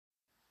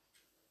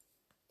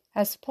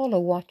As Paula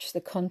watched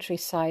the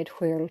countryside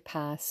whirl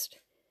past,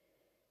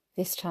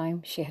 this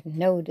time she had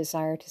no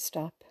desire to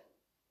stop.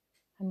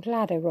 I'm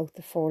glad I wrote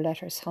the 4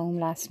 letters home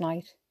last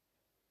night.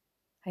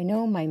 I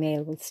know my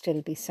mail will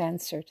still be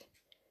censored.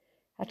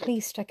 At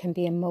least I can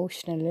be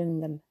emotional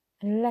in them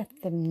and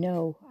let them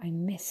know I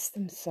miss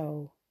them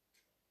so.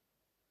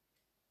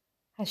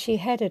 As she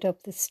headed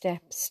up the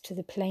steps to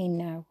the plane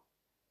now,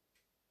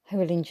 I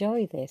will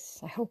enjoy this.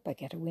 I hope I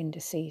get a window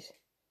seat.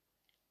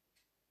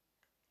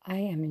 I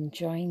am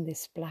enjoying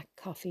this black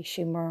coffee,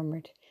 she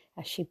murmured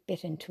as she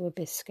bit into a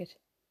biscuit.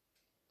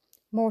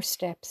 More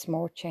steps,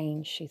 more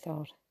change, she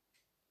thought.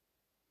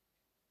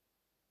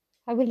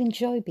 I will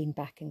enjoy being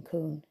back in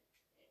Coon.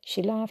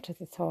 She laughed at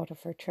the thought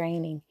of her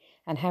training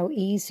and how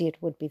easy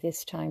it would be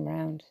this time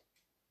round.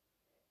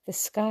 The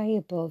sky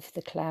above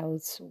the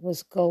clouds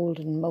was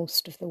golden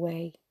most of the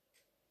way.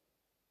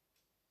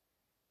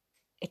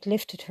 It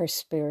lifted her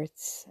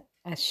spirits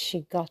as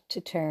she got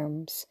to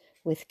terms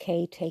with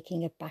Kay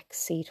taking a back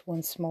seat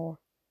once more.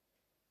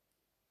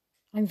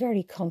 I'm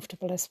very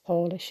comfortable as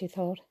Paula, she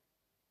thought.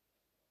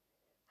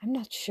 I'm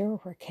not sure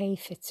where Kay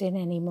fits in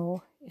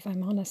anymore, if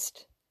I'm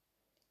honest.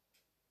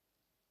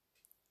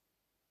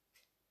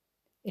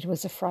 It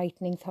was a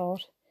frightening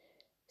thought,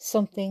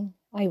 something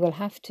I will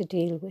have to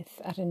deal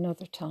with at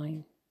another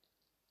time.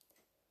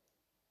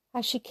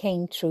 As she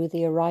came through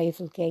the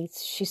arrival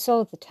gates, she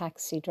saw the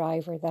taxi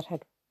driver that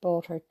had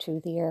brought her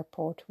to the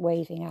airport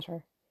waving at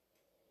her.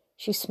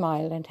 She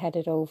smiled and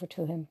headed over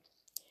to him.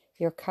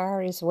 Your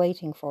car is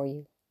waiting for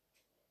you.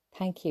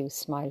 Thank you,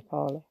 smiled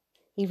Paula.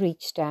 He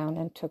reached down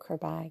and took her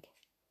bag.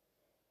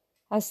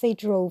 As they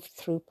drove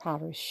through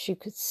Paris, she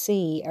could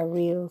see a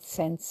real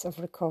sense of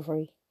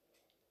recovery.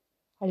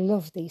 I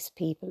love these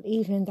people,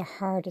 even in the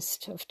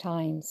hardest of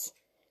times.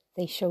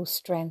 They show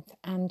strength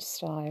and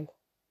style.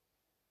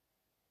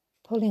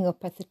 Pulling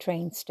up at the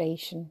train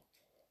station,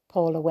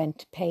 Paula went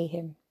to pay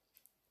him.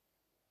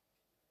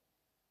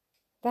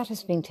 That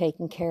has been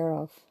taken care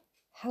of.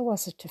 How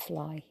was it to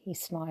fly? He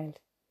smiled.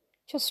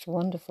 Just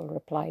wonderful,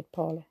 replied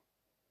Paula.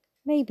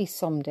 Maybe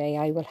someday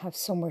I will have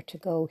somewhere to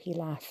go, he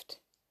laughed.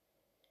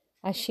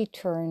 As she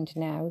turned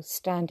now,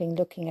 standing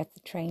looking at the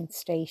train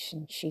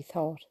station, she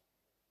thought,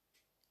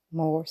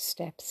 more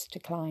steps to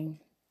climb.